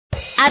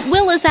At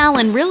Willis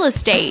Allen Real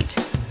Estate,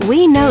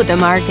 we know the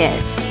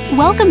market.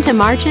 Welcome to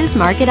March's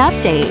Market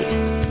Update.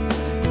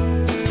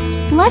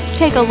 Let's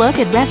take a look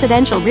at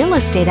residential real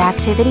estate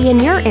activity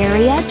in your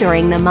area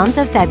during the month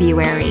of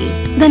February.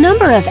 The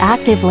number of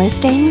active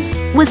listings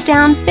was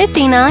down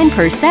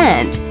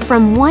 59%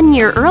 from 1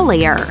 year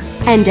earlier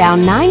and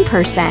down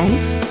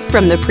 9%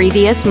 from the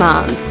previous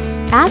month.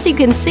 As you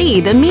can see,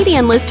 the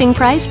median listing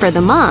price for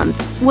the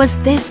month was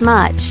this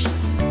much.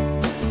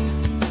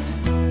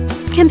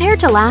 Compared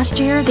to last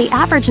year, the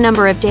average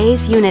number of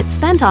days units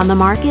spent on the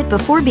market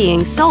before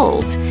being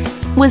sold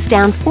was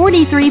down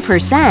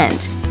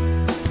 43%.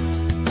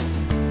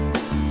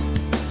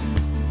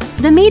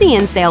 The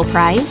median sale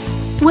price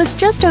was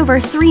just over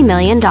 $3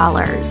 million.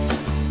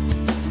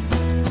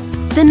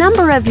 The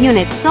number of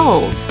units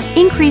sold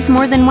increased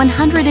more than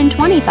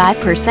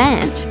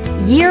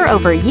 125% year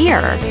over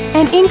year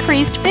and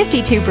increased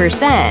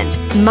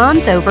 52%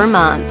 month over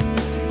month.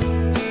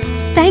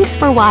 Thanks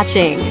for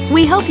watching.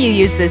 We hope you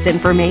use this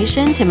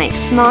information to make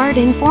smart,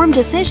 informed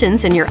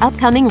decisions in your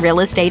upcoming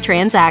real estate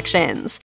transactions.